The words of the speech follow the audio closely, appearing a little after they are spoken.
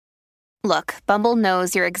Look, Bumble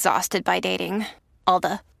knows you're exhausted by dating. All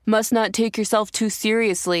the must not take yourself too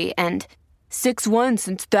seriously and 6'1"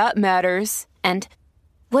 since that matters. And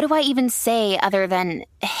what do I even say other than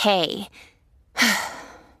hey?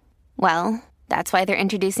 Well, that's why they're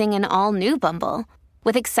introducing an all-new Bumble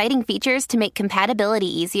with exciting features to make compatibility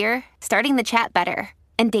easier, starting the chat better,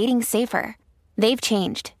 and dating safer. They've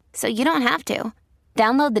changed, so you don't have to.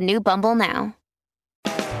 Download the new Bumble now.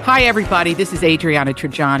 Hi, everybody. This is Adriana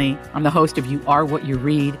Trajani. I'm the host of You Are What You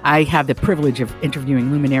Read. I have the privilege of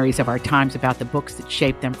interviewing luminaries of our times about the books that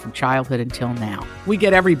shaped them from childhood until now. We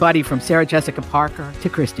get everybody from Sarah Jessica Parker to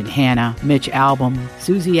Kristen Hanna, Mitch Albom,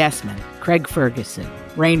 Susie Essman, Craig Ferguson,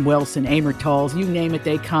 Rainn Wilson, Amor Tolls, you name it,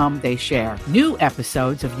 they come, they share. New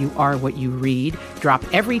episodes of You Are What You Read drop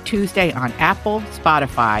every Tuesday on Apple,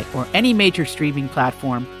 Spotify, or any major streaming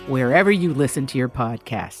platform wherever you listen to your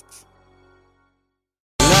podcasts.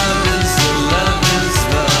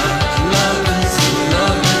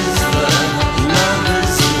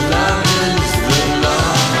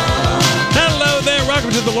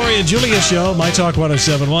 The Lori and Julia Show, My Talk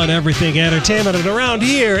 107.1, Everything Entertainment. And around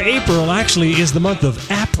here, April actually is the month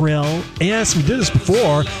of April. Yes, we did this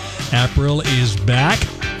before. April is back.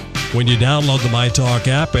 When you download the My Talk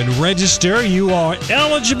app and register, you are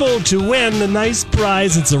eligible to win the nice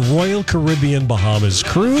prize. It's a Royal Caribbean Bahamas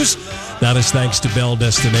cruise. That is thanks to Bell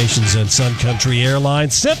Destinations and Sun Country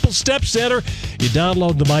Airlines. Simple steps enter. You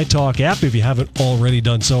download the My Talk app if you haven't already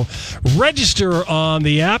done so. Register on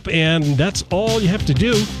the app, and that's all you have to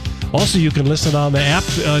do. Also, you can listen on the app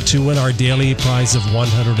to win our daily prize of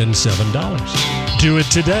 $107. Do it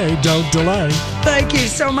today. Don't delay. Thank you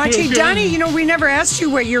so much. Hey, Donnie, we never asked you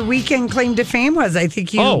what your weekend claim to fame was. I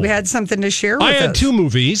think you had something to share with us. I had two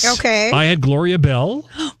movies. Okay. I had Gloria Bell.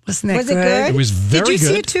 Wasn't that was good? It good? It was very good. Did you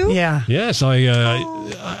see it too? Yeah. Yes,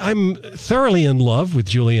 I'm thoroughly in love with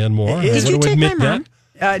Julianne Moore. Did you take my mom?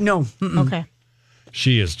 No. Mm-mm. Okay.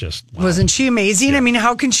 She is just... Wow. Wasn't she amazing? Yeah. I mean,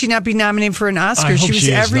 how can she not be nominated for an Oscar? She was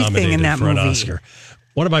everything in that for movie. An Oscar.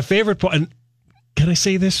 One of my favorite parts... Can I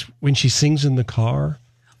say this? When she sings in the car...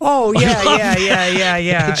 Oh, yeah.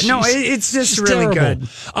 No, it's just really terrible. Good.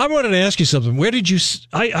 I wanted to ask you something. Where did you...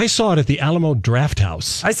 I saw it at the Alamo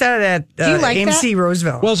Drafthouse. I saw it at AMC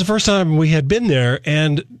Roseville. Well, it was the first time we had been there,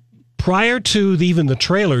 and prior to even the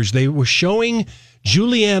trailers, they were showing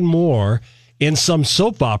Julianne Moore in some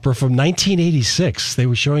soap opera from 1986. They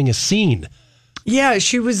were showing a scene. Yeah,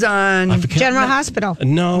 she was on... General Hospital.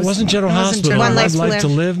 No, it wasn't General Hospital. One Life to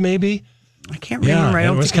Live, maybe? I can't remember. I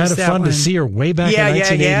don't it was think kind of fun to see her way back in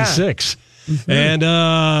 1986. Yeah. Mm-hmm.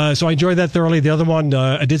 And so I enjoyed that thoroughly. The other one,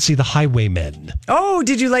 I did see The Highwaymen. Oh,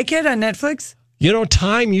 did you like it on Netflix?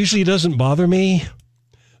 Time usually doesn't bother me.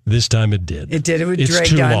 This time it did. It did. It would drag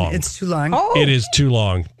too on. long. It's too long. Oh. It is too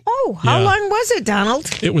long. Oh, how long was it, Donald?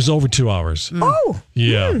 It was over 2 hours. Oh.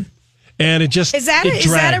 Yeah. And it just is that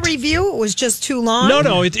a review? It was just too long.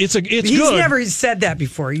 No, it's He's good. He's never said that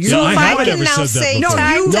before. So I can now say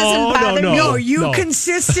time doesn't bother me. No, you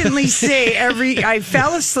consistently say I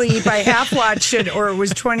fell asleep, I half watched it, or it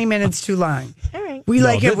was 20 minutes too long. All right. We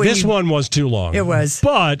like it when this one was too long. It was.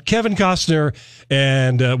 But Kevin Costner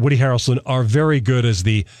and Woody Harrelson are very good as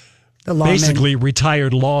the basically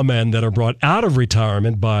retired lawmen that are brought out of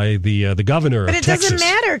retirement by the governor of Texas. But it doesn't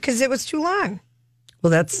matter because it was too long. Well,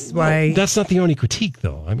 that's why... Well, that's not the only critique,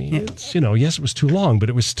 though. I mean, it's, yes, it was too long, but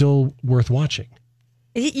it was still worth watching.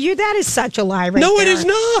 That is such a lie right No, there. it is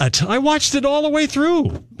not. I watched it all the way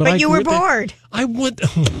through. But you were bored. I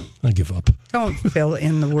give up. Don't fill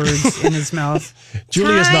in the words in his mouth.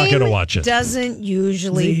 Julia's not going to watch it. Doesn't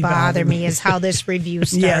usually bother me is how this review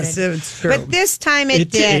started. Yes, it's true. But this time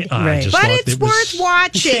it did. Right. But it's worth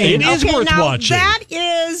watching. It is worth watching. That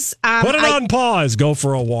is... Put it on pause. Go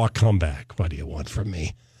for a walk. Come back. What do you want from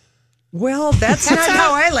me? Well, that's not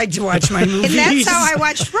how I like to watch my movies. And that's how I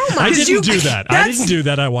watched Roma. I didn't do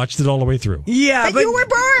that. I watched it all the way through. Yeah, but you were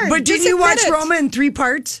bored. But didn't you watch Roma in 3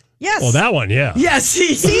 parts? Yes. Well, that one, yeah. Yes.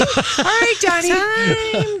 See? All right, Donnie.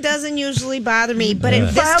 Time doesn't usually bother me, but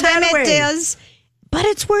this time it does. But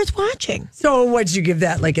it's worth watching. So what did you give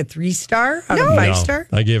that? Like a 3-star out of 5-star?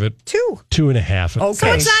 I gave it 2.5. Okay.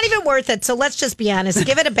 So it's not even worth it. So let's just be honest.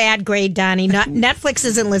 Give it a bad grade, Donnie. Netflix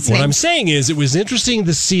isn't listening. What I'm saying is it was interesting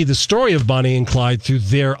to see the story of Bonnie and Clyde through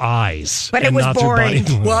their eyes. But it was boring.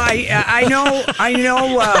 Well, I know. I'm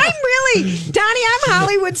really, Donnie, I'm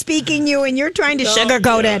Hollywood speaking you, and you're trying to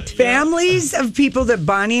sugarcoat it. Families of people that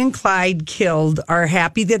Bonnie and Clyde killed are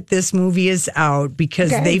happy that this movie is out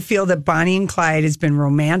because they feel that Bonnie and Clyde has been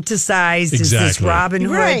romanticized as this Robin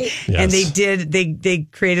Hood, right. And they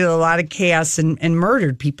created a lot of chaos and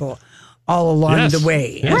murdered people all along the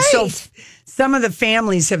way. Yes. And some of the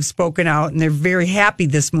families have spoken out, and they're very happy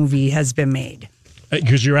this movie has been made.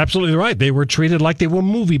 Because you're absolutely right. They were treated like they were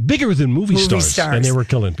bigger than movie stars. And they were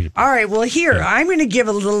killing people. All right. Well, I'm going to give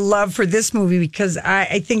a little love for this movie because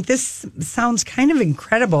I think this sounds kind of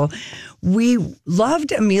incredible. We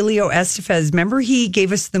loved Emilio Estevez. Remember he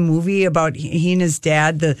gave us the movie about he and his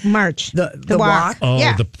dad, the March, the walk. Oh,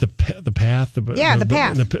 yeah. the path. The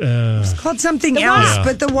path. It's called something else,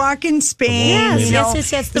 but the walk in Spain.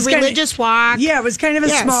 Yes. The religious walk. Yeah, it was kind of a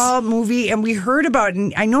small movie, and we heard about it.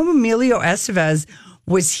 And I know Emilio Estevez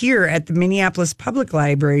was here at the Minneapolis Public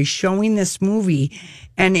Library showing this movie,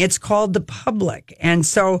 and it's called The Public. And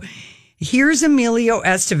so here's Emilio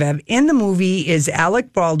Estevez. In the movie is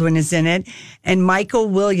Alec Baldwin is in it, and Michael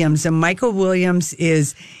Williams. And Michael Williams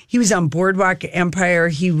he was on Boardwalk Empire.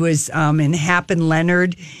 He was in Hap and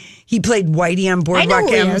Leonard. He played Whitey on Boardwalk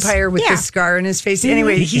Empire with the scar on his face.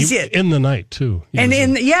 Anyway, he's in the night too.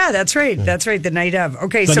 That's right. That's right. The night of.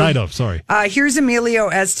 Okay, Sorry. Here's Emilio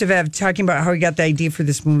Estevez talking about how he got the idea for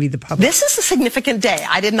this movie, The Public. This is a significant day.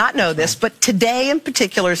 I did not know this, but today in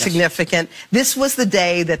particular is significant. This was the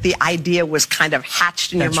day that the idea was kind of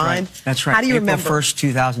hatched in your mind. That's right. How do you remember? April 1st,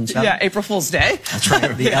 2007. Yeah, April Fool's Day. That's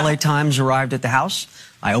right. The LA Times arrived at the house.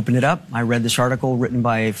 I opened it up. I read this article written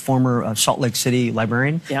by a former Salt Lake City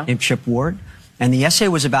librarian named Chip Ward. And the essay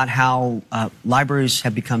was about how libraries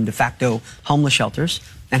have become de facto homeless shelters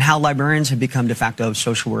and how librarians have become de facto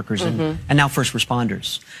social workers and now first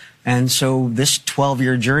responders. And so this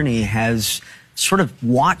 12-year journey has sort of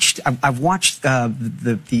I've watched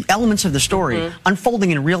the elements of the story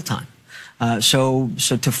unfolding in real time. So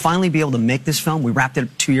to finally be able to make this film, we wrapped it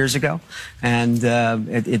 2 years ago, and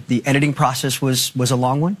the editing process was a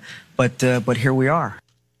long one, but here we are.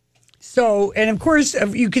 So, and of course,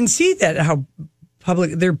 you can see that how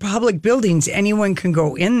they're public buildings. Anyone can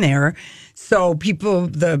go in there. So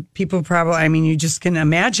the people probably, I mean, you just can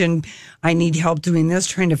imagine, I need help doing this,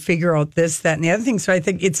 trying to figure out this, that, and the other thing. So I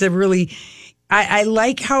think it's a really... I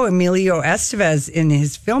like how Emilio Estevez in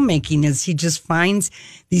his filmmaking is he just finds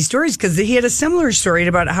these stories because he had a similar story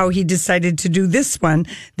about how he decided to do this one,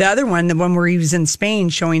 the other one, the one where he was in Spain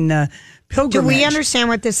showing the pilgrimage. Do we understand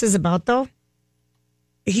what this is about, though?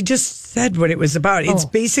 He just said what it was about. It's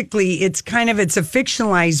basically, it's a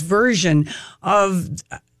fictionalized version of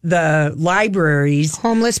the libraries.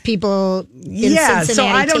 Homeless people in Cincinnati. So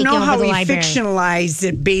I don't know how he library. fictionalized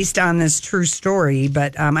it based on this true story,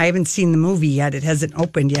 but I haven't seen the movie yet. It hasn't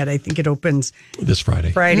opened yet. I think it opens this Friday.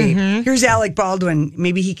 Here's Alec Baldwin.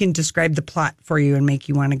 Maybe he can describe the plot for you and make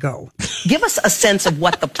you want to go. Give us a sense of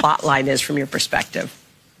what the plot line is from your perspective.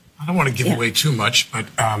 I don't want to give away too much, but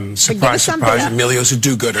surprise, Emilio's a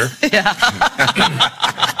do-gooder.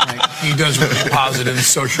 He does really positive,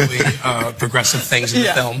 socially progressive things in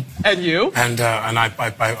the film. And you? And I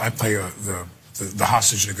play the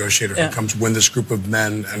hostage negotiator who comes with this group of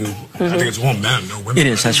men, and I think it's all men, no women. It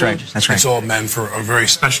is. That's right. That's right. It's all men for a very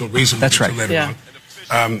special reason. That's right. Later on.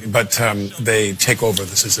 But they take over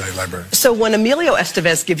the Cincinnati Library. So when Emilio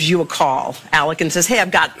Estevez gives you a call, Alec, and says, "Hey,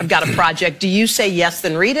 I've got a project," do you say yes,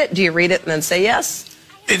 then read it? Do you read it and then say yes?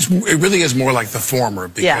 It really is more like the former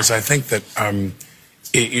because I think that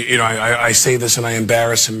I say this and I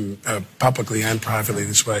embarrass him publicly and privately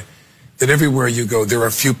this way, that everywhere you go, there are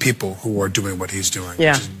a few people who are doing what he's doing.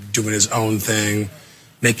 Just doing his own thing,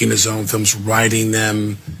 making his own films, writing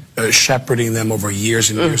them, shepherding them over years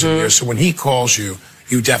and years and years. So when he calls you,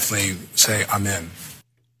 you definitely say, I'm in.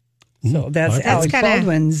 So that's Alec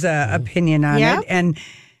Baldwin's opinion on it. And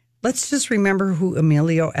let's just remember who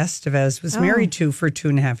Emilio Estevez was married to for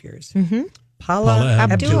 2.5 years. Paula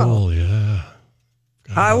Abdul. Yeah.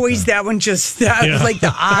 Always that one just like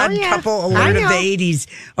the odd couple alert of the 80s.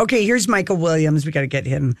 Okay, here's Michael Williams. We got to get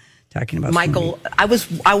him talking about Michael.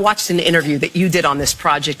 I watched an interview that you did on this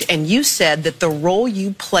project, and you said that the role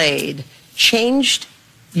you played changed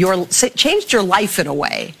your life in a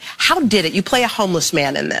way. How did it? You play a homeless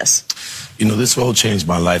man in this. This role changed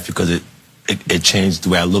my life because it changed the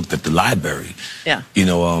way I looked at the library. Yeah.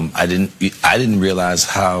 I didn't realize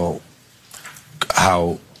how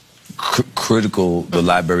critical the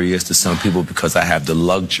library is to some people because I have the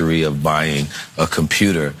luxury of buying a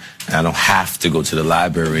computer and I don't have to go to the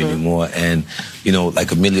library anymore. And,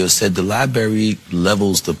 like Emilio said, the library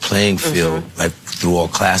levels the playing field like through all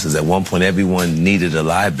classes. At one point, everyone needed a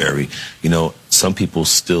library. Some people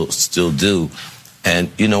still do. And,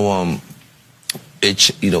 I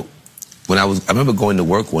remember going to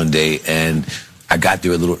work one day and I got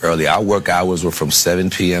there a little early. Our work hours were from 7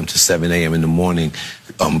 p.m. to 7 a.m. in the morning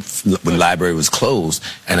when the library was closed.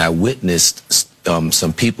 And I witnessed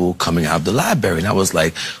some people coming out of the library. And I was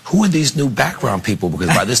like, who are these new background people? Because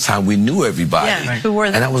by this time we knew everybody. Yeah, who were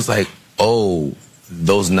they? And I was like, oh,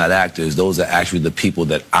 those are not actors. Those are actually the people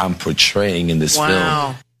that I'm portraying in this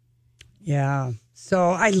film. Yeah.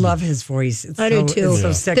 So I love his voice. I do too. It's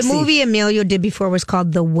so sexy. The movie Emilio did before was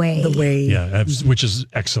called The Way. The Way. Yeah, which is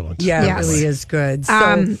excellent. Yeah, it really is good.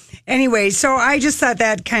 So anyway, so I just thought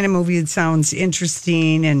that kind of movie sounds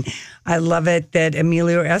interesting. And I love it that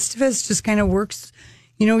Emilio Estevez just kind of works.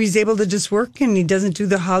 You know, he's able to just work and he doesn't do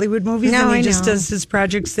the Hollywood movies. No, and he I just know. does his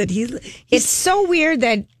projects that It's so weird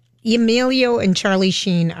that Emilio and Charlie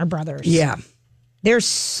Sheen are brothers. Yeah. They're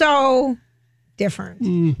so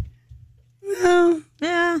different. Well,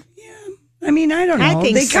 Yeah. I mean, I don't know. I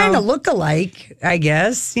think they so. kind of look alike, I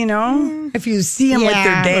guess, you know? If you see them with their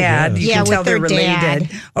Yeah. dad, you Yeah, can with tell they're their related. dad.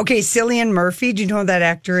 Okay, Cillian Murphy, do you know who that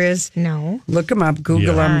actor is? No. Look him up,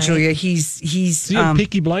 Google Yeah. him, Right. Julia. He's Is he in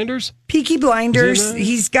Peaky Blinders? Peaky Blinders. Is he in that?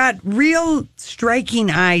 He's got real striking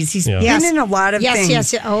eyes. He's Yeah. been in a lot of things.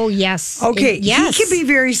 Yes. Oh, yes. Okay, Yes. he can be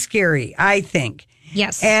very scary, I think.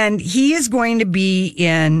 Yes. And he is going to be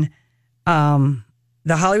in,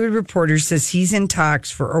 the Hollywood Reporter says he's in talks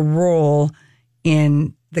for a role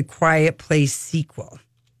in the Quiet Place sequel.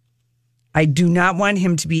 I do not want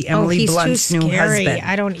him to be Emily he's Blunt's too new scary. husband.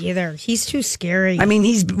 I don't either. He's too scary. I mean,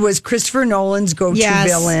 he was Christopher Nolan's go-to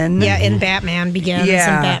villain. Yeah, in Batman Begins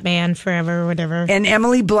Yeah. and Batman Forever, whatever. And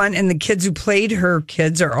Emily Blunt and the kids who played her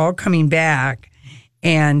kids are all coming back.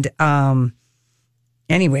 And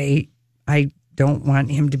anyway, I don't want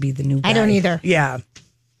him to be the new guy. I don't either. Yeah.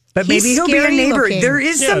 But He's maybe he'll be a scary neighbor. looking. There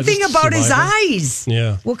is Yeah, something just about his survivor. eyes.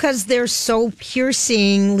 Yeah. Well, because they're so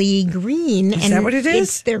piercingly green. Is that what it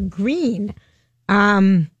is? They're green.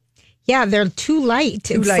 Yeah, they're too light.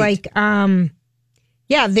 Too it's light. like,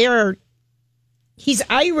 he's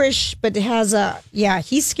Irish, but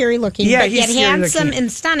he's scary looking. Yeah, but he's yet scary handsome looking.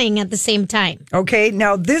 and stunning at the same time. Okay,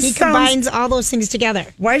 now this He sounds... combines all those things together.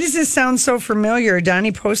 Why does this sound so familiar?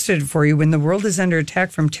 Donnie posted it for you. When the world is under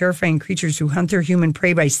attack from terrifying creatures who hunt their human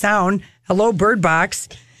prey by sound. Hello, Bird Box.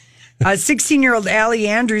 16-year-old Allie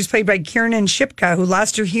Andrews, played by Kiernan Shipka, who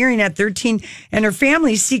lost her hearing at 13, and her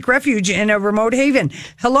family seek refuge in a remote haven.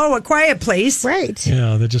 Hello, A Quiet Place. Right.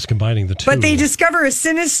 Yeah, they're just combining the two. But they discover a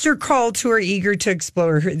sinister cult who are eager to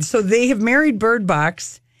explore her. So they have married Bird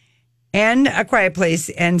Box and A Quiet Place,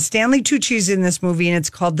 and Stanley Tucci's in this movie, and it's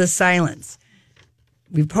called The Silence.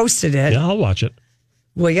 We posted it. Yeah, I'll watch it.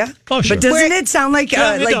 Will ya? Oh, sure. But doesn't it sound like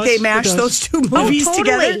Yeah, it like does. they It mashed does. those two movies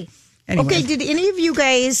together? Totally. Anyway. Okay, did any of you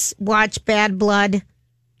guys watch Bad Blood?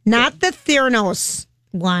 Not the Theranos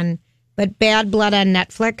one, but Bad Blood on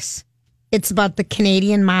Netflix. It's about the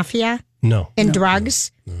Canadian mafia No. and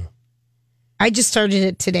drugs. I just started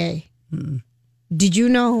it today. Did you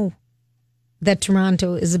know that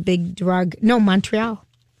Toronto is a big drug? No, Montreal.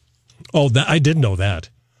 Oh, I did know that.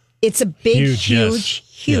 It's a big, Huge, yes.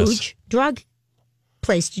 huge drug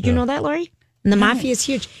place. Did you know that, Lori? And the mafia is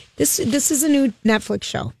huge. This is a new Netflix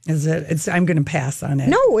show. Is it? I'm going to pass on it.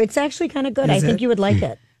 No, it's actually kind of good. I think you would like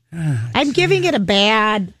it. I'm giving it a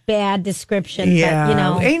bad description. Yeah. But, you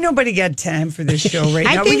know. Ain't nobody got time for this show right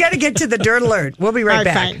I now. We think- got to get to the Dirt Alert. We'll be right All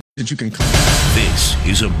right, back. fine. That you can. This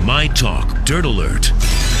is a My Talk Dirt Alert.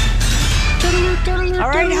 All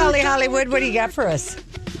right, Hollywood, what do you got for us?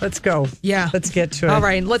 Let's go. Yeah. Let's get to it. All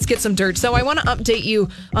right, let's get some dirt. So I want to update you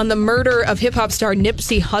on the murder of hip-hop star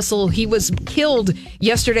Nipsey Hussle. He was killed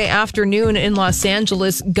yesterday afternoon in Los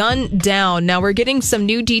Angeles, gunned down. Now, we're getting some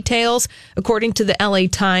new details, according to the LA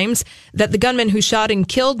Times, that the gunman who shot and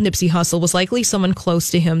killed Nipsey Hussle was likely someone close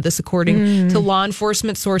to him. This, according to law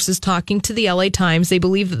enforcement sources talking to the LA Times. They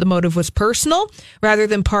believe that the motive was personal rather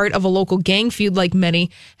than part of a local gang feud like many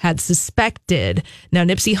had suspected. Now,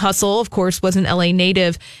 Nipsey Hussle, of course, was an LA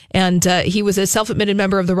native, and he was a self-admitted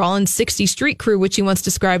member of the Rollins 60 Street Crew, which he once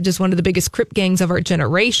described as one of the biggest Crip gangs of our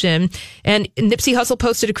generation. And Nipsey Hussle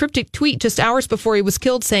posted a cryptic tweet just hours before he was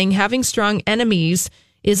killed saying, "Having strong enemies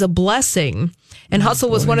is a blessing." And Hussle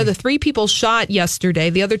was one of the 3 people shot yesterday.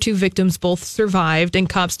 The other 2 victims both survived, and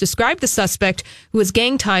cops described the suspect, who has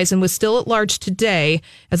gang ties and was still at large today,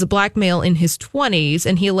 as a black male in his 20s,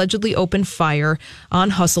 and he allegedly opened fire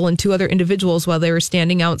on Hussle and 2 other individuals while they were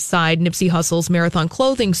standing outside Nipsey Hussle's Marathon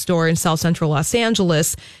clothing store in South Central Los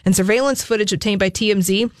Angeles. And surveillance footage obtained by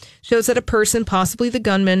TMZ shows that a person, possibly the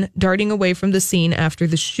gunman, darting away from the scene after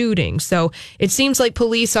the shooting. So it seems like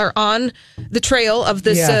police are on the trail of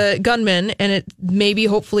this gunman, and but maybe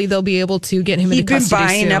hopefully they'll be able to get him into custody soon.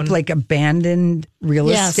 He'd been buying up like abandoned real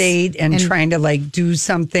estate and trying to like do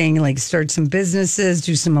something, like start some businesses,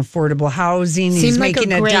 do some affordable housing. He's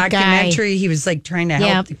making a documentary. Guy. He was like trying to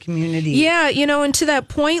help the community. Yeah, and to that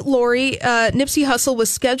point, Lori, Nipsey Hussle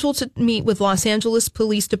was scheduled to meet with Los Angeles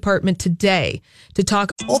Police Department today to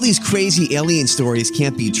talk. All these crazy alien stories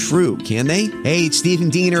can't be true, can they? Hey, it's Stephen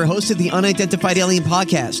Diener, host of the Unidentified Alien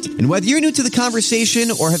Podcast. And whether you're new to the conversation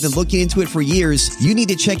or have been looking into it for years, you need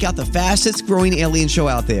to check out the fastest growing alien show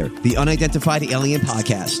out there, the Unidentified Alien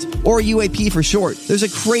Podcast, or UAP for short. There's a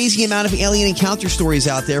crazy amount of alien encounter stories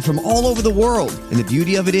out there from all over the world. And the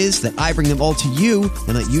beauty of it is that I bring them all to you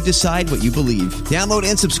and let you decide what you believe. Download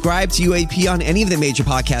and subscribe to UAP on any of the major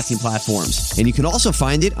podcasting platforms. And you can also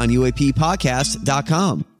find it on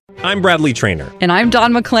UAPpodcast.com. I'm Bradley Trainer. And I'm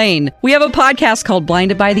Don McClain. We have a podcast called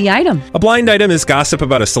Blinded by the Item. A blind item is gossip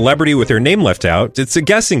about a celebrity with their name left out. It's a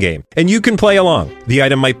guessing game, and you can play along. The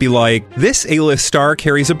item might be like, this A-list star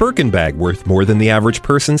carries a Birkin bag worth more than the average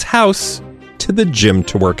person's house to the gym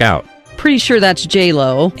to work out. Pretty sure that's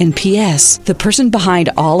J-Lo. And P.S. the person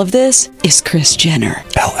behind all of this is Kris Jenner,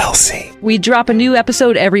 LLC. We drop a new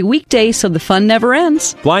episode every weekday so the fun never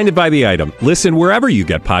ends. Blinded by the Item. Listen wherever you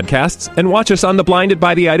get podcasts and watch us on the Blinded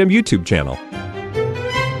by the Item YouTube channel.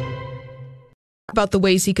 About the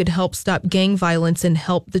ways he could help stop gang violence and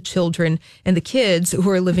help the children and the kids who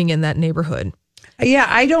are living in that neighborhood. Yeah,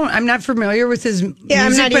 I'm not familiar with his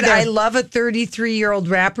music, but I love a 33-year-old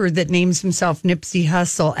rapper that names himself Nipsey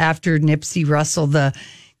Hussle after Nipsey Russell, the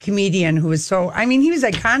comedian who was he was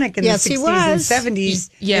iconic in the 60s and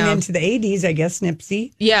 70s and into the 80s, I guess,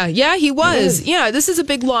 Nipsey. Yeah, he was. Yeah, this is a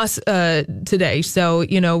big loss today. So,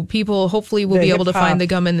 people hopefully will be able to find the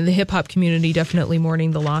gum, and the hip-hop community definitely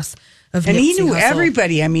mourning the loss of and Nipsey he knew Hussle.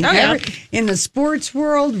 Everybody. I mean, in the sports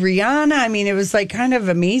world, Rihanna. I mean, it was like kind of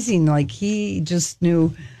amazing. Like he just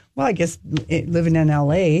knew. Well, I guess living in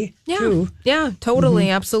L.A. too. Yeah, totally,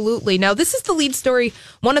 absolutely. Now, this is the lead story,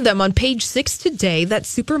 one of them on page 6 today, that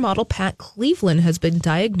supermodel Pat Cleveland has been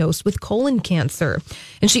diagnosed with colon cancer.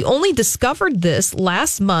 And she only discovered this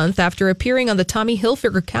last month after appearing on the Tommy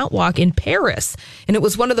Hilfiger catwalk in Paris. And it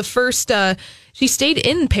was one of the first... She stayed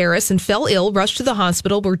in Paris and fell ill, rushed to the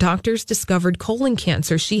hospital where doctors discovered colon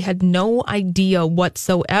cancer. She had no idea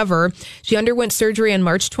whatsoever. She underwent surgery on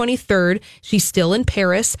March 23rd. She's still in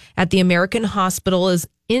Paris at the American Hospital is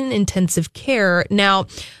in intensive care. Now,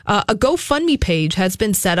 a GoFundMe page has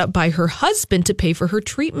been set up by her husband to pay for her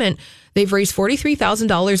treatment. They've raised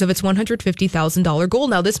 $43,000 of its $150,000 goal.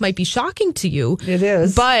 Now, this might be shocking to you. It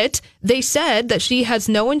is. But they said that she has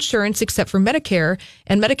no insurance except for Medicare,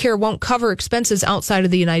 and Medicare won't cover expenses outside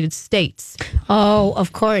of the United States. Oh,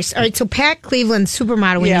 of course. All right, so Pat Cleveland,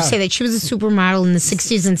 supermodel, when you say that, she was a supermodel in the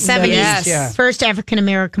 60s and 70s. Yes. Yeah. First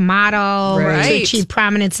African-American model to achieve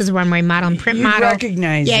prominence as a runway model and print model.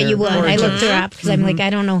 Recognize her. You would. I looked her up because I'm like, I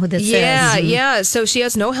don't know who this is. Yeah. So she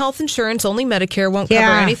has no health insurance, only Medicare, won't cover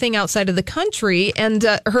anything outside of the country. And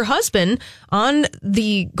her husband on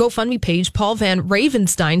the GoFundMe page, Paul Van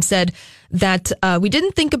Ravenstein, said that we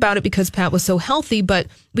didn't think about it because Pat was so healthy, but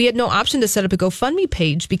we had no option to set up a GoFundMe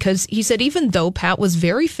page because he said even though Pat was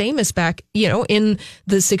very famous back, in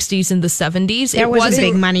the 60s and the 70s, it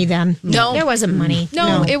wasn't big money then. No. There wasn't money.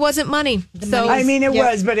 No, it wasn't money. So I mean, it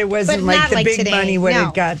was, but it wasn't like the big today. money what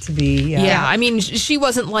it got to be. Yeah, I mean, she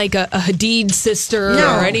wasn't like a Hadid sister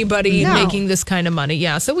or anybody making this kind of money.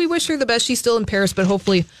 Yeah, so we wish her the best. She's still in Paris, but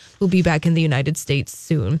hopefully we'll be back in the United States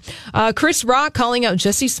soon. Chris Rock calling out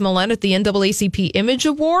Jussie Smollett at the NAACP Image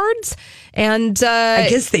Awards. And I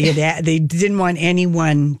guess they didn't want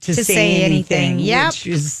anyone to say anything. Which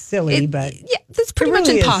is silly, but that's pretty much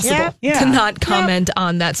impossible to not comment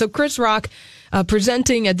on that. So Chris Rock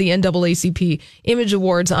presenting at the NAACP Image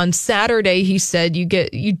Awards on Saturday, he said,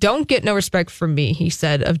 "You don't get no respect from me," he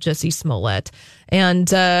said of Jussie Smollett. And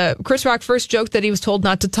Chris Rock first joked that he was told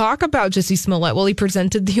not to talk about Jussie Smollett while he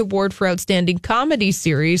presented the award for Outstanding Comedy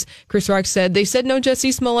Series. Chris Rock said, "They said no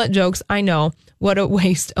Jussie Smollett jokes. I know. What a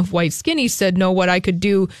waste of white skin." He said, "No, what I could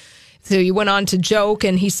do." So he went on to joke,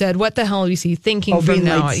 and he said, "What the hell is he thinking from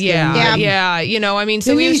now?" Yeah. I mean,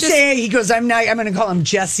 so he was just he goes, "I'm going to call him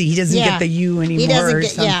Jesse. He doesn't get the you anymore, or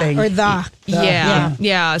something, or the."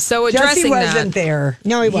 Yeah. So addressing Jesse wasn't there.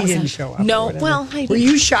 No, he wasn't. He didn't show up. No. Well, were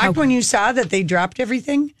you shocked when you saw that they dropped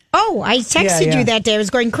everything? Oh, I texted you that day. I was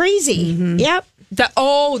going crazy. Mm-hmm. Yep. The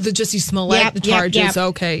Jussie Smollett charges. Yep.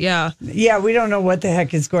 Okay, yeah. Yeah, we don't know what the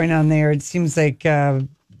heck is going on there. It seems like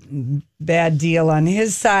bad deal on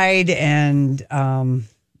his side, and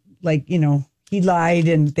he lied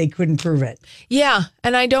and they couldn't prove it. Yeah,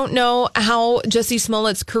 and I don't know how Jussie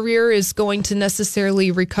Smollett's career is going to necessarily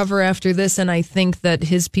recover after this, and I think that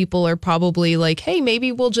his people are probably like, hey,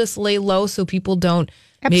 maybe we'll just lay low so people don't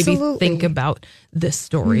maybe think about this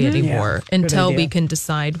story anymore until we can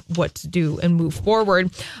decide what to do and move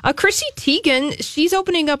forward. Chrissy Teigen, she's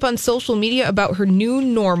opening up on social media about her new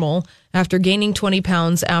normal after gaining 20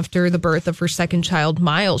 pounds after the birth of her second child,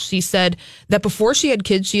 Miles. She said that before she had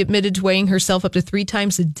kids, she admitted to weighing herself up to 3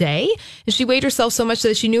 times a day. And she weighed herself so much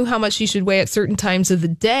that she knew how much she should weigh at certain times of the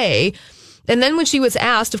day. And then when she was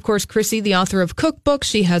asked, of course, Chrissy, the author of cookbooks,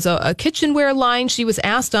 she has a kitchenware line. She was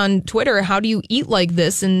asked on Twitter, how do you eat like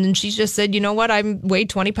this? And she just said, you know what? I weighed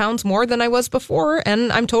 20 pounds more than I was before,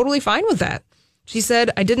 and I'm totally fine with that. She said,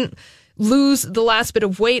 I didn't lose the last bit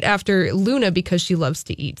of weight after Luna because she loves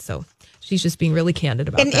to eat. So she's just being really candid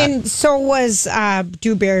about that. And so was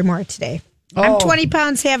Drew Barrymore today. I'm 20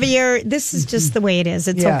 pounds heavier. This is just the way it is.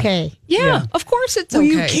 It's okay. Yeah, of course it's okay.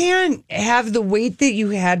 You can't have the weight that you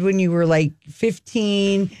had when you were like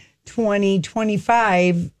 15, 20,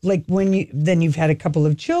 25, like then you've had a couple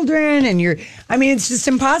of children and it's just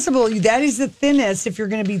impossible. That is the thinnest. If you're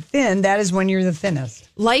going to be thin, that is when you're the thinnest.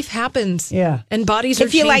 Life happens. Yeah. And bodies are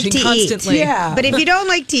if you like to constantly. Eat. Yeah. But if you don't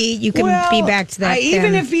like to eat, you can be back to that.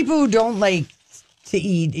 Even if people who don't like to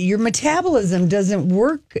eat, your metabolism doesn't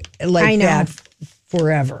work like that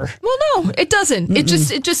forever. Well, no, it doesn't.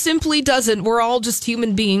 Mm-mm. It just simply doesn't. We're all just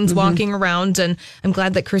human beings walking around, and I'm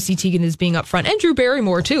glad that Chrissy Teigen is being upfront, and Drew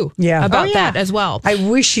Barrymore too. Yeah, about that as well. I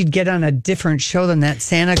wish she'd get on a different show than that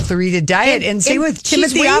Santa Clarita Diet, and same with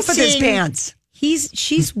Timothy off with his pants.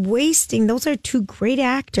 She's wasting. Those are 2 great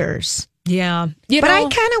actors. Yeah. But I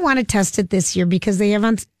kind of want to test it this year because they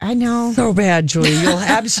haven't. I know. So bad, Julie. You'll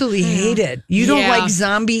absolutely hate it. You don't like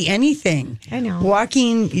zombie anything. I know.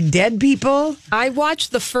 Walking dead people. I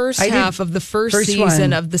watched the first half of the first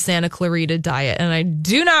season of the Santa Clarita Diet, and I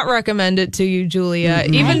do not recommend it to you, Julia.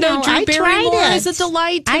 Mm-hmm. Even though Drew Barrymore is a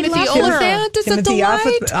delight, Timothy Olyphant is a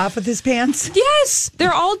delight. Off with his pants? Yes.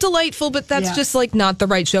 They're all delightful, but that's just like not the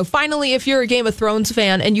right show. Finally, if you're a Game of Thrones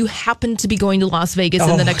fan and you happen to be going to Las Vegas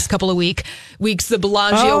in the next couple of weeks, the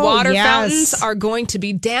Bellagio water fountains are going to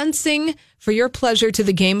be dancing for your pleasure to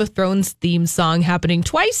the Game of Thrones theme song, happening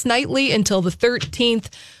twice nightly until the 13th.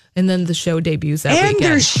 And then the show debuts that weekend. And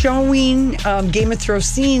they're showing Game of Thrones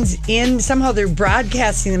scenes somehow they're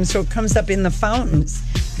broadcasting them so it comes up in the fountains.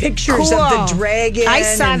 Pictures of the dragon. I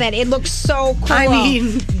saw that. It looks so cool. I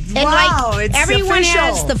mean, wow, it's everyone official.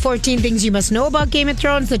 has the 14 things you must know about Game of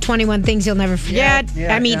Thrones, the 21 things you'll never forget.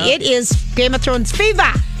 It is Game of Thrones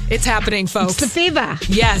fever. It's happening, folks. It's the fever.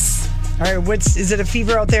 Yes. All right, is it a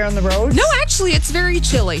fever out there on the road? No, actually, it's very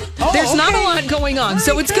chilly. There's not a lot going on,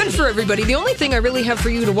 so it's good for everybody. The only thing I really have for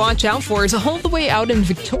you to watch out for is a whole the way out in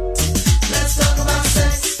Victoria. Let's talk about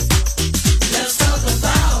sex. Let's talk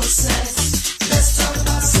about sex. Let's talk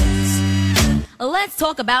about sex. Let's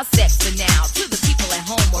talk about sex for now. To the people at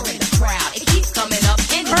home or in the crowd, it keeps coming up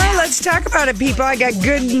in All right, let's talk about it, people. I got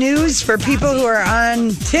good news for people who are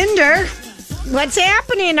on Tinder. What's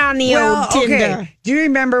happening on the old Tinder? Okay. Do you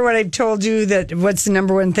remember what I've told you that what's the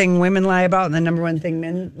number one thing women lie about and the number one thing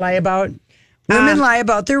men lie about? Women lie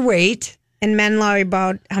about their weight. And men lie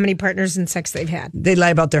about how many partners and sex they've had. They lie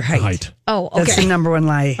about their height. Oh, okay. That's the number one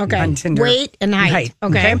lie on Tinder. Weight and height.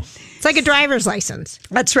 Okay. It's like a driver's license.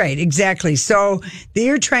 That's right. Exactly. So they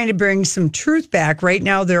are trying to bring some truth back. Right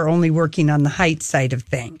now, they're only working on the height side of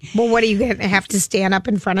thing. Well, what are you going to have to stand up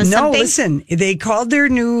in front of something? No, listen. They called their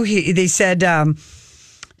they said,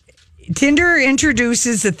 Tinder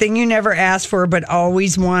introduces the thing you never asked for but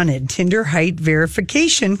always wanted. Tinder height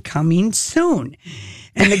verification coming soon.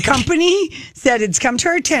 And the company said it's come to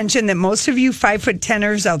our attention that most of you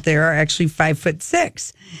 5'10"ers out there are actually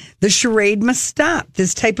 5'6". The charade must stop.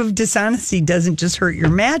 This type of dishonesty doesn't just hurt your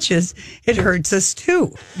matches; it hurts us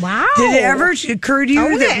too. Wow! Did it ever occur to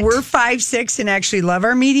you that we're 5'6" and actually love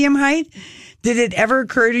our medium height? Did it ever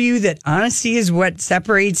occur to you that honesty is what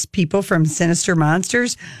separates people from sinister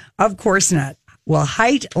monsters? Of course not. Well,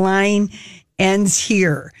 height line ends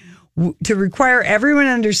here. To require everyone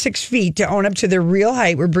under 6 feet to own up to their real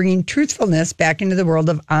height, we're bringing truthfulness back into the world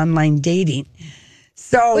of online dating.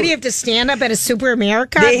 So, what do you have to stand up at a Super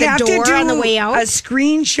America? They at have the door to do on the way out? A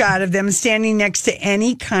screenshot of them standing next to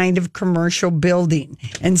any kind of commercial building,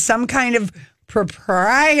 and some kind of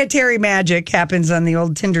proprietary magic happens on the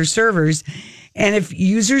old Tinder servers. And if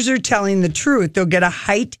users are telling the truth, they'll get a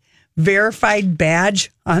height verified badge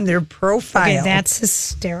on their profile. Okay, that's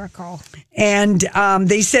hysterical. And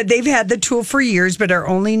they said they've had the tool for years, but are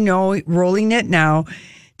only rolling it now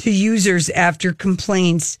to users after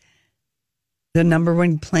complaints The number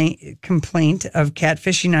one complaint of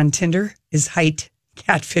catfishing on Tinder is height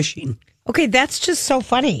catfishing. Okay, that's just so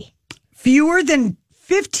funny. Fewer than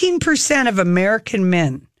 15% of American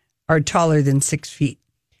men are taller than 6 feet.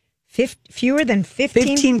 Fewer than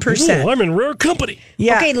 15%. Ooh, I'm in rare company.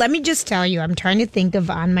 Yeah. Okay, let me just tell you. I'm trying to think of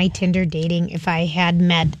on my Tinder dating if I had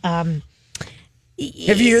met. What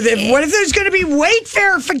if there's going to be weight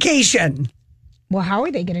verification? Well, how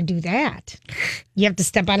are they going to do that? You have to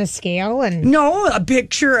step on a scale and no, a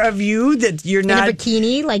picture of you that you're not in a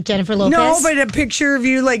bikini like Jennifer Lopez. No, but a picture of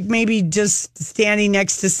you like maybe just standing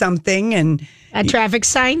next to something and a traffic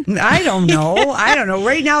sign. I don't know.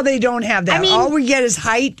 Right now they don't have that. All we get is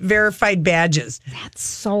height verified badges. That's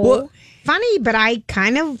so funny, but I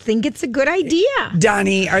kind of think it's a good idea.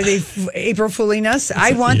 Donnie, are they April fooling us?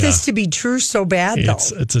 I want this to be true so bad, though.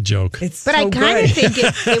 It's a joke. But I kind of think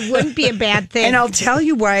it wouldn't be a bad thing. And I'll tell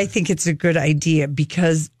you why I think it's a good idea,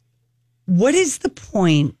 because what is the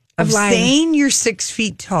point of saying you're 6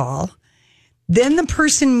 feet tall, then the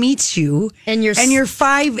person meets you and you're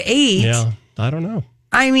 5'8"? Yeah, I don't know.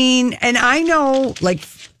 I mean, and I know, like...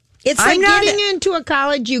 It's like getting into a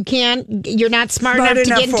college you're not smart enough to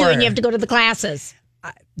get into and you have to go to the classes.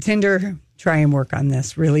 Tinder, try and work on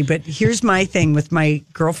this, really. But here's my thing with my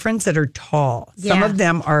girlfriends that are tall. Yeah. Some of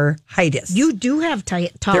them are heightists. You do have tall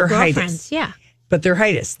girlfriends, yeah. But they're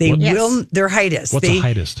heightists. They're heightists. What's a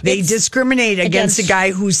heightist? They discriminate against a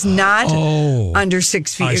guy who's not under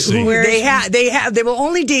 6 feet. They will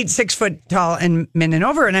only date 6 foot tall and men and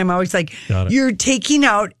over. And I'm always like, you're taking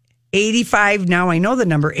out 85, now I know the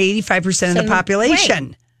number, 85% of the population.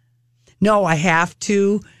 Right. No, I have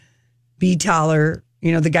to be taller.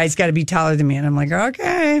 You know, the guy's got to be taller than me. And I'm like,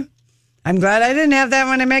 okay. I'm glad I didn't have that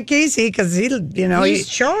when I met Casey because he's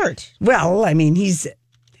short. Well, I mean, he's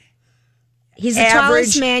the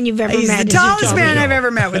tallest man you've ever met. He's the tallest man I've ever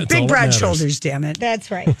met with big broad shoulders, damn it. That's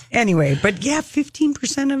right. Anyway, but yeah,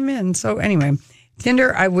 15% of men. So anyway,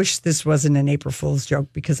 Tinder, I wish this wasn't an April Fool's joke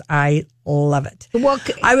because I love it. Well,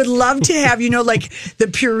 I would love to have, like the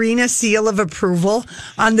Purina seal of approval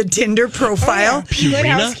on the Tinder profile. Good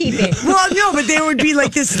housekeeping. Well, no, but there would be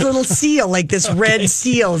like this little seal, like this red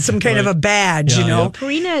seal, some kind of a badge,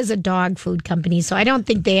 Purina is a dog food company, so I don't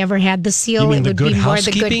think they ever had the seal. You mean it would be more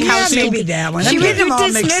the good housekeeping. Yeah, maybe that one. She would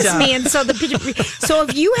dismiss me, and so so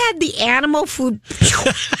if you had the animal food...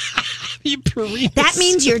 that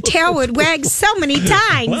means your tail would wag so many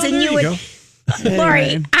times, well, and you would.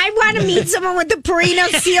 Lori, I want to meet someone with the Purina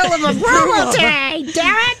seal of approval today.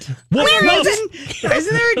 Damn it!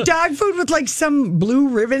 Isn't there a dog food with like some blue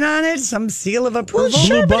ribbon on it, some seal of approval? Well,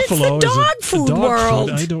 sure, but Buffalo it's the dog food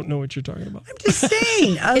world. I don't know what you're talking about. I'm just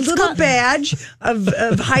saying, a little badge of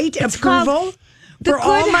height approval for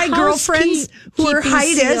all my girlfriends who are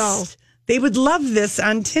heightists. They would love this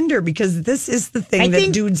on Tinder because this is the thing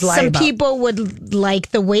that dudes lie about. Some people would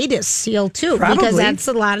like the weightest seal too, because that's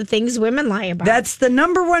a lot of things women lie about. That's the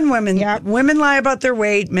number one women. Yep. Women lie about their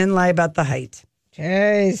weight, men lie about the height.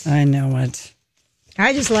 Jeez. I know it.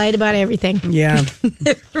 I just lied about everything. Yeah.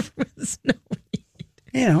 There was no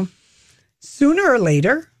need. Sooner or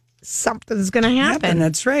later, something's going to happen.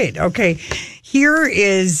 That's right. Okay. Here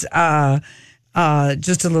is...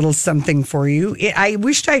 just a little something for you. I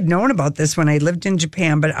wished I'd known about this when I lived in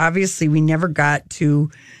Japan, but obviously we never got to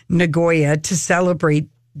Nagoya to celebrate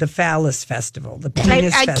the Phallus Festival, the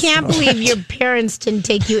Penis Festival. I can't believe your parents didn't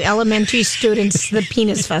take you elementary students to the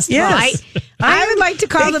Penis Festival. Yes. I would like to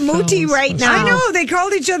call them Muti right now. I know. They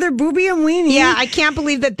called each other Booby and Weenie. Yeah, I can't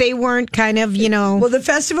believe that they weren't kind of, Well, the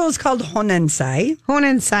festival is called Honensai.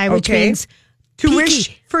 Honensai, which means... to wish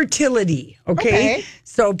fertility, okay?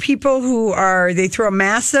 So people they throw a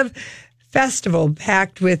massive festival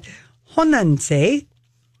packed with honensei,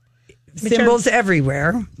 symbols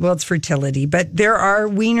everywhere. Well, it's fertility, but there are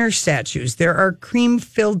wiener statues. There are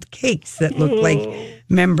cream-filled cakes that look like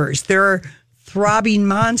members. There are throbbing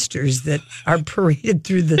monsters that are paraded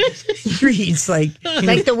through the streets like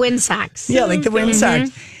the Wind Sox. Yeah, like the Wind Sox.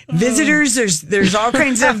 Visitors, there's all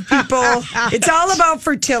kinds of people. It's all about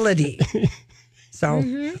fertility. So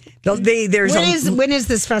when is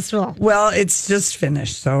this festival? Well, it's just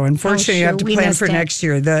finished. So unfortunately, you have to plan for next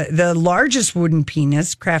year. The largest wooden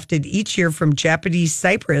penis crafted each year from Japanese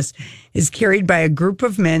cypress is carried by a group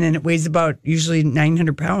of men, and it weighs about usually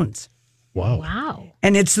 900 pounds. Wow.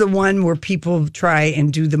 And it's the one where people try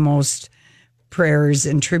and do the most prayers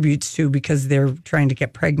and tributes to because they're trying to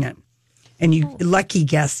get pregnant. And lucky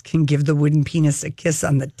guests can give the wooden penis a kiss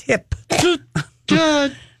on the tip.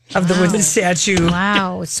 Of the wooden statue.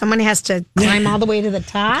 Wow. Someone has to climb all the way to the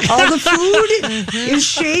top. All the food is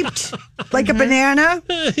shaped like a banana.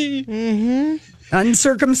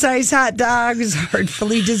 Uncircumcised hot dogs,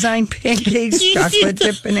 artfully designed pancakes, chocolate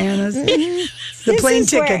chip bananas. The plane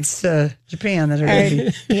tickets to Japan that are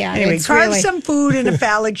ready. Yeah. Anyway, it's carve really- some food in a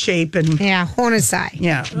phallic shape and Honensai.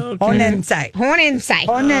 yeah, Honensai.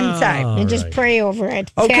 Honensai. And just pray over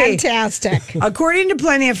it. Okay. Fantastic. According to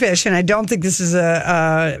Plenty of Fish, and I don't think this is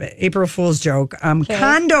a April Fool's joke,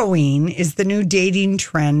 condoing is the new dating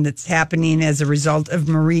trend that's happening as a result of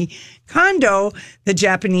Marie Kondo, the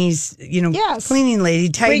Japanese, cleaning lady,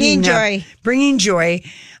 bringing joy.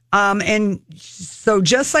 And so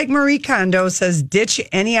just like Marie Kondo says, ditch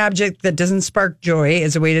any object that doesn't spark joy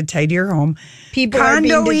as a way to tidy your home. People are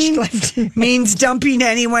being ditched left and Condoing right. means dumping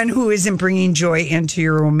anyone who isn't bringing joy into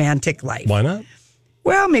your romantic life. Why not?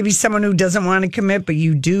 Well, maybe someone who doesn't want to commit, but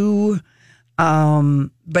you do,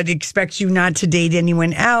 but expects you not to date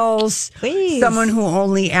anyone else. Please. Someone who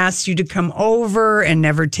only asks you to come over and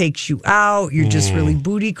never takes you out. You're just really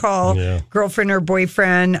booty call, girlfriend or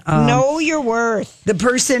boyfriend. Know your worth. The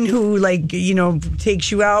person who,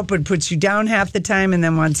 takes you out but puts you down half the time and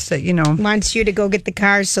then wants to, Wants you to go get the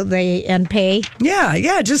car and pay.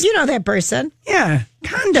 Yeah, just... You know that person. Yeah,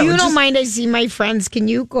 condo. Do you don't mind I see my friends? Can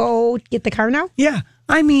you go get the car now? Yeah,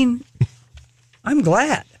 I mean, I'm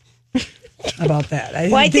glad about that.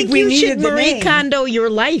 I think we you needed should the Marie name. Kondo your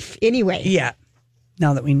life anyway. Yeah.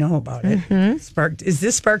 Now that we know about it. Is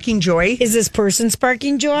this sparking joy? Is this person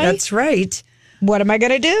sparking joy? That's right. What am I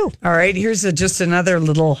going to do? All right. Here's just another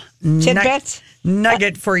little Tidbit?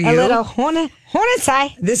 nugget for you. A little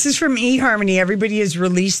honensai. This is from eHarmony. Everybody has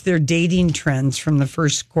released their dating trends from the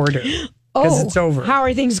first quarter. Because it's over. How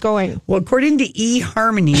are things going? Well, according to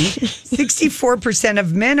eHarmony, 64%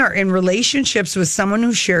 of men are in relationships with someone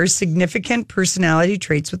who shares significant personality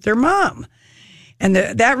traits with their mom. And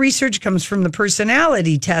that research comes from the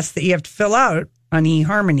personality test that you have to fill out on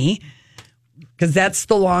eHarmony, because that's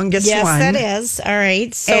the longest one. Yes, that is. All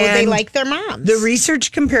right. So they like their moms. The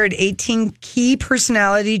research compared 18 key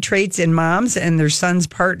personality traits in moms and their sons'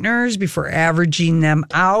 partners before averaging them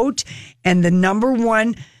out. And the number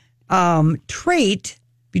one trait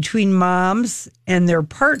between moms and their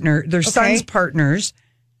sons' partners,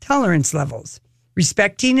 tolerance levels,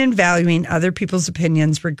 respecting and valuing other people's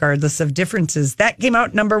opinions regardless of differences. That came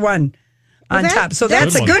out number one on top. So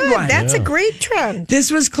that's a good one. That's a great trend. This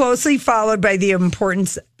was closely followed by the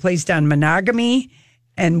importance placed on monogamy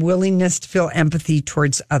and willingness to feel empathy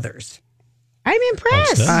towards others. I'm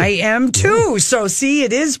impressed. I am too. So see,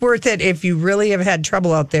 it is worth it if you really have had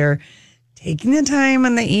trouble out there. Taking the time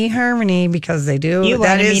on the eHarmony, because they do. You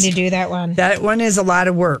wanted me to do that one. That one is a lot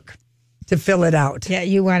of work to fill it out. Yeah,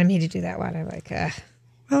 you wanted me to do that one. I'm like,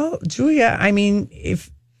 Well, Julia, I mean, if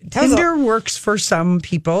Tinder works for some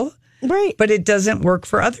people, right, but it doesn't work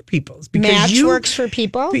for other people's. Match works for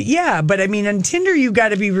people. Yeah, but I mean, on Tinder, you got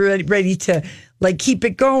to be ready to keep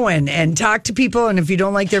it going and talk to people. And if you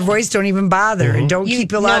don't like their voice, don't even bother and don't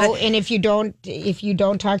keep a lot of. And if you don't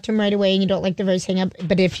talk to them right away and you don't like their voice, hang up.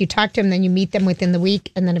 But if you talk to them, then you meet them within the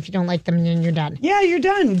week, and then if you don't like them, then you're done. Yeah, you're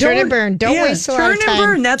done. Turn and burn. Don't waste a lot of time. Turn and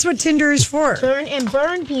burn. That's what Tinder is for. Turn and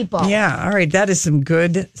burn people. Yeah. All right. That is some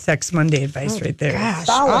good Sex Monday advice right there. Gosh,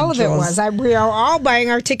 Solid, all of it Jules. was. We are all buying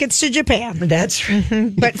our tickets to Japan. That's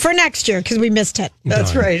right. But for next year, because we missed it.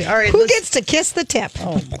 That's right. All right. Who gets to kiss the tip?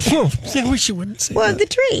 I wish you wouldn't say Well, that. the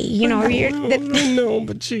tree. You know, No,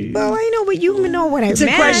 but gee. Well, I know, but you know what I meant. It's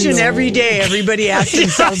a question every day. Everybody asks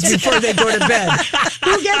themselves before they go to bed.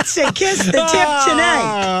 Who gets to kiss the tip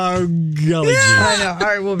tonight? Oh, golly. I know. All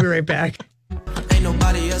right, we'll be right back. Ain't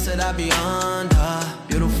nobody else that I be under.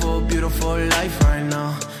 Beautiful, beautiful life right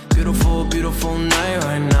now. Beautiful, beautiful night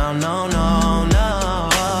right now. No, no,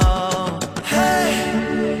 no. Hey.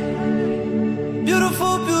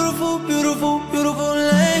 Beautiful, beautiful, beautiful, beautiful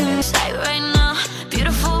life. Stay right now.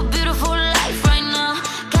 Beautiful, beautiful life right now.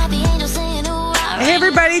 Got the angels saying, oh, Hey,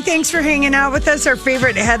 everybody. Thanks for hanging out with us. Our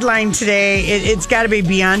favorite headline today, it's got to be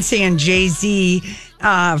Beyonce and Jay-Z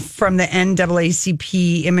from the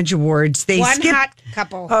NAACP Image Awards. They One hot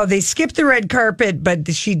couple. Oh, they skipped the red carpet,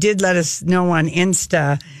 but she did let us know on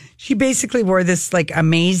Insta. She basically wore this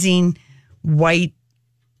amazing white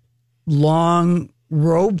long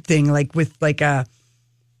robe thing, with a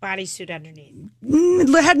Bodysuit underneath.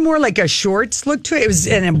 It had more like a shorts look to it. It was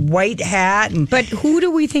in a white hat. But who do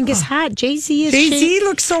we think is hot? Jay-Z is. Jay-Z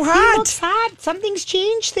looks so hot. He looks hot. Something's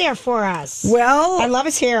changed there for us. Well, I love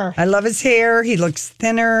his hair. He looks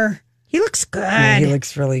thinner. He looks good. Yeah, he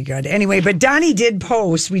looks really good. Anyway, but Donnie did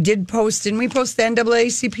post. We did post. Didn't we post the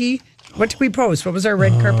NAACP? What did we post? What was our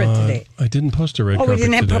red carpet today? I didn't post a red carpet we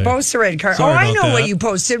didn't today. post a red carpet. Sorry I about know that. what you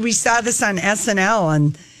posted. We saw this on SNL,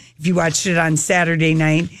 and if you watched it on Saturday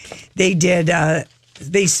night, they did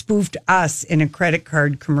they spoofed us in a credit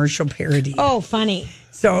card commercial parody. Oh, funny.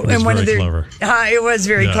 So, That's and one very of their, clever. It was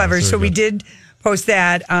very clever. very So we good. did post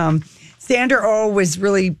that. Sandra Oh was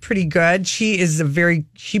really pretty good. She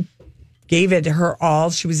gave it her all.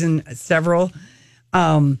 She was in several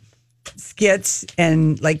skits,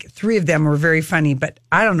 and like 3 of them were very funny, but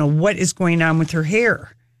I don't know what is going on with her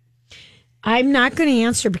hair. I'm not going to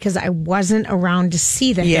answer because I wasn't around to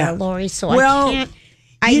see the hair, Lori, so I can't.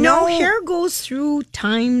 I know hair goes through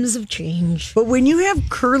times of change. But when you have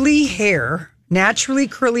curly hair, naturally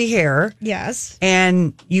curly hair, yes,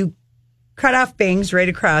 and you cut off bangs right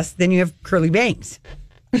across, then you have curly bangs.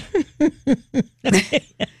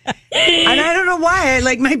 And I don't know why I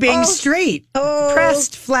like my bangs straight,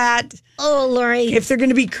 pressed flat. Oh, Lori! If they're going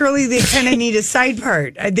to be curly, they kind of need a side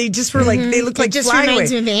part. They just were like they look like just flyweight.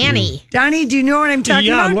 reminds me of Annie. Donnie, do you know what I'm talking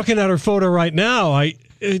about? Yeah, I'm looking at her photo right now.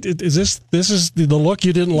 Is this the look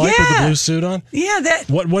you didn't like with the blue suit on? Yeah,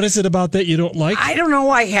 What is it about that you don't like? I don't know.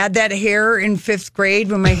 I had that hair in 5th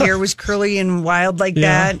grade when my hair was curly and wild like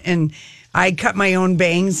that, and I cut my own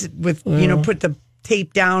bangs with put the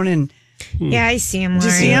tape down and. Yeah, I see him. Do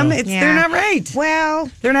you see them? They're not right.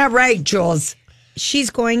 Well, they're not right, Jules.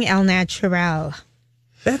 She's going El Natural.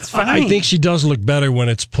 That's fine. I think she does look better when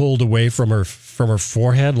it's pulled away from her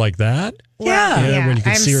forehead like that. Yeah, when you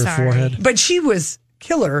can see her forehead. But she was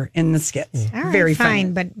killer in the skits. All right, Very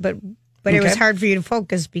fine, funny. but it was hard for you to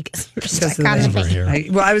focus because you're stuck of on that. the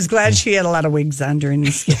thing. I was glad she had a lot of wigs on during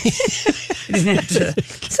the skits. I didn't have to.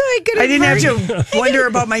 So I didn't have to wonder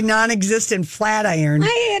about my non-existent flat iron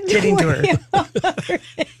getting to her.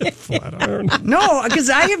 Flat iron. No, because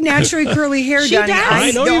I have naturally curly hair, She Donnie. does.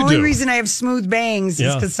 I know The you only do. reason I have smooth bangs is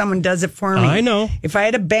Yeah. because someone does it for me. I know. If I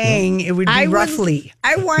had a bang, it would be roughly.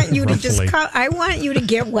 I want you to just Roughly. come. I want you to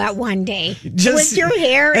get wet one day Just- with your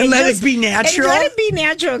hair and let it just- be natural? And let it be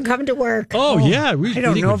natural and come to work. Oh, yeah. I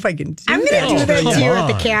don't know if I can do I'm that. going to do that come to you at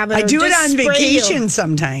the on. cabin. I or do it just on spray vacation you.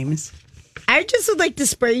 sometimes. I just would like to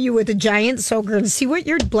spray you with a giant soaker and see what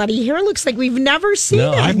your bloody hair looks like. We've never seen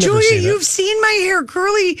No, it. I've never Julia, seen it. you've seen my hair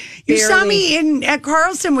curly. You saw me at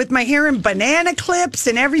Carlson with my hair in banana clips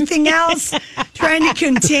and everything else, trying to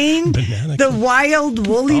contain the wild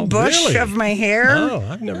woolly bush really? of my hair. Oh,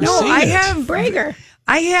 I've never No, seen I it. have Brager.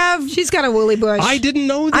 I have. She's got a woolly bush. I didn't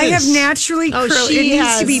know this. I have naturally Oh, curly. she It needs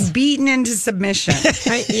has. to be beaten into submission.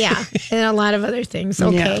 Yeah, and a lot of other things.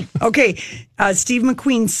 Okay. Yeah. Okay. Steve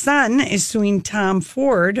McQueen's son is suing Tom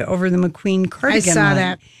Ford over the McQueen cardigan. I saw line.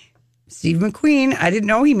 that. Steve McQueen. I didn't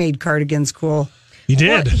know he made cardigans cool. He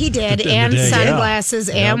did. Well, he did, In the and day, yeah. sunglasses,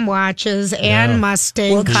 and watches, and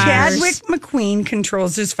Mustang Well, cars. Chadwick McQueen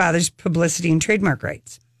controls his father's publicity and trademark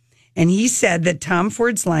rights. And he said that Tom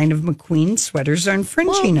Ford's line of McQueen sweaters are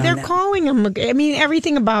infringing on they're them. calling him. I mean,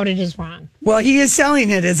 everything about it is wrong. Well, he is selling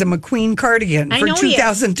it as a McQueen cardigan I for know he is.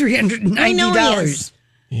 $2,390. I know he is.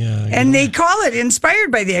 Yeah. And they call it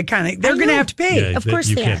inspired by the iconic. They're I going to know. have to pay. Yeah, Of course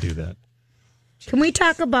you they can't are. do that. Can we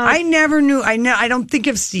talk about? I never knew. I don't think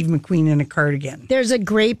of Steve McQueen in a cardigan. There's a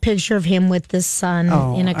great picture of him with his son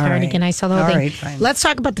Oh, in a all cardigan. right. I saw the whole All thing. right, fine. Let's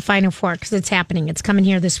talk about the Final Four because it's happening. It's coming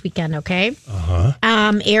here this weekend. Okay. Uh-huh.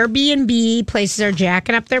 Airbnb places are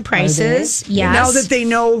jacking up their prices. Yes. Now that they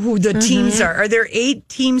know who the teams are there 8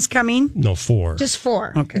 teams coming? No, 4. just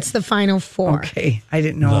 4. Okay. It's the Final Four. Okay, I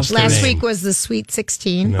didn't know. Last Last Name. week was the Sweet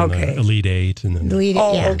 16. And then Okay. Elite 8. And then Delete it,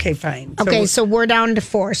 Oh, yeah. okay, fine. Okay, so we're down to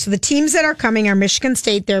 4. So the teams that are coming are Michigan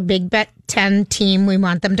State, their Big Bet 10 team. We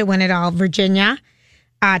want them to win it all. Virginia,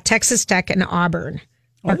 Texas Tech, and Auburn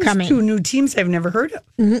are there's coming. 2 new teams I've never heard of.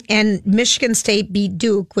 And Michigan State beat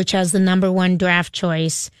Duke, which has the number 1 draft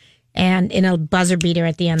choice, and in a buzzer beater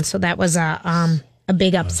at the end. So that was a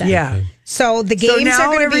big upset. Yeah. So the games So are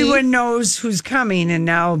now going to be. everyone knows who's coming, and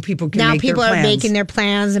now people can Now make people their are plans. making their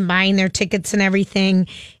plans and buying their tickets and everything.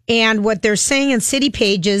 And what they're saying in City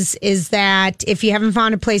Pages is that if you haven't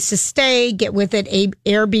found a place to stay, get with it.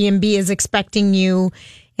 Airbnb is expecting you,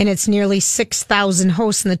 and it's nearly 6,000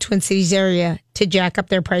 hosts in the Twin Cities area to jack up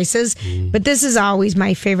their prices. But this is always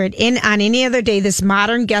my favorite. On any other day, this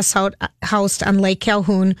modern guest house on Lake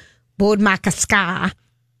Calhoun, Bodmakaska,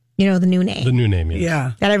 you know the new name. the new name, yes.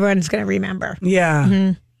 Yeah. That everyone's going to remember.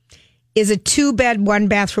 Yeah. Is a 2-bed,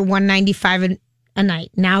 1-bath for $195 a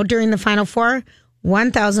night. Now during the Final Four,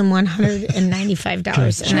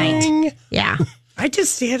 $1,195 a night. Yeah. I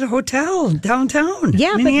just stay at a hotel downtown.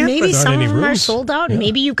 Yeah, but maybe Minneapolis. some of them are sold out. And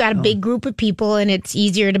maybe you've got a big group of people and it's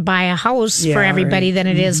easier to buy a house for everybody than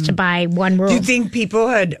it is to buy one room. Do you think people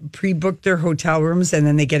had pre-booked their hotel rooms and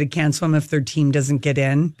then they get to cancel them if their team doesn't get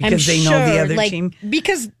in because they know the other team?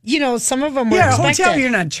 Because, some of them were Yeah, a expected. hotel you're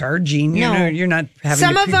not charging. You're not having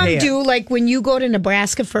Some to of them prepay it. do, like when you go to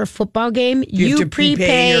Nebraska for a football game, You have to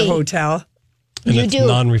prepay your hotel. And You it's do.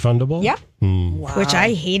 non-refundable? Yep. Which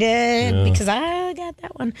I hated because I got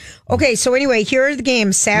that one. Okay, so anyway, here are the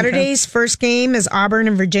games. Saturday's first game is Auburn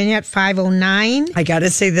and Virginia at 5:09. I got to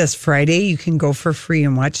say this, Friday you can go for free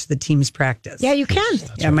and watch the teams practice. Yeah, you can.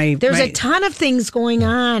 There's a ton of things going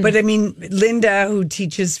on. But I mean, Linda, who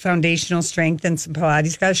teaches foundational strength and some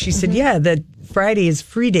Pilates class, she said, that Friday is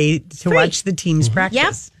free day to watch the teams practice.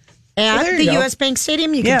 Yep. At there the you go. U.S. Bank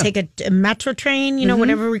Stadium, you can take a metro train,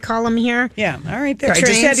 whatever we call them here. Yeah, all right there. I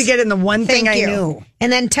just had to get in the one thing I knew. And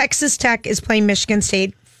then Texas Tech is playing Michigan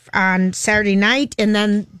State on Saturday night. And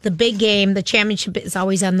then the big game, the championship, is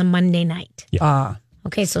always on the Monday night.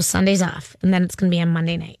 Okay, so Sunday's off. And then it's going to be on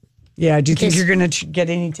Monday night. Yeah, do you think you're going to get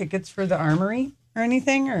any tickets for the Armory or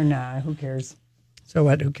anything? Or nah, who cares? So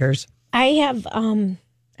what, who cares? I have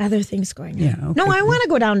other things going on. Yeah, okay, no, I want to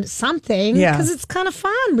go down to something Yeah. because it's kind of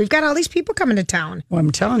fun. We've got all these people coming to town. Well, I'm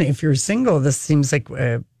telling you, if you're single, this seems like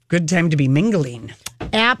a good time to be mingling.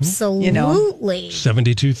 Absolutely.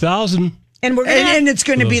 72,000. And we're gonna and it's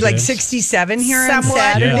going to be like days. 67 here on somewhat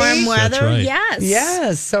Saturday. warm weather. That's right. Yes.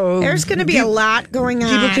 Yes, so There's going to be a lot going on.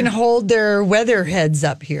 People can hold their weather heads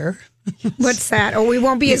up here. What's that? Oh, we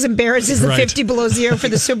won't be as embarrassed as the Right. 50 below zero for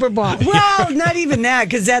the Super Bowl. Well, not even that,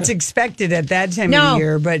 because that's expected at that time of the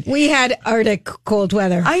year. But we had Arctic cold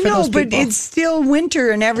weather. I for know, those but people. it's still winter,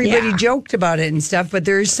 and everybody Yeah. joked about it and stuff. But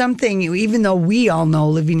there's something, even though we all know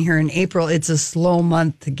living here in April, it's a slow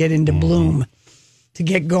month to get into bloom, to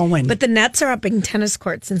get going. But the nets are up in tennis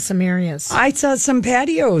courts in some areas. I saw some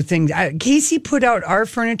patio things. Casey put out our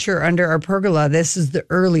furniture under our pergola. This is the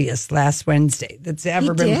earliest last Wednesday that's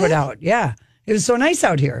ever been put did? out. Yeah. It was so nice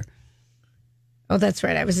out here. Oh, that's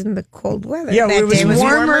right. I was in the cold weather. Yeah, that it was day.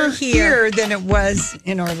 warmer here than it was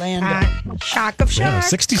in Orlando. Shock of shock. Yeah,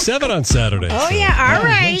 67 on Saturday. Oh, so- yeah. All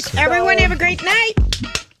right. Everyone have a great night.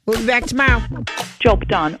 We'll be back tomorrow. Job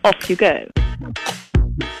done. Off you go.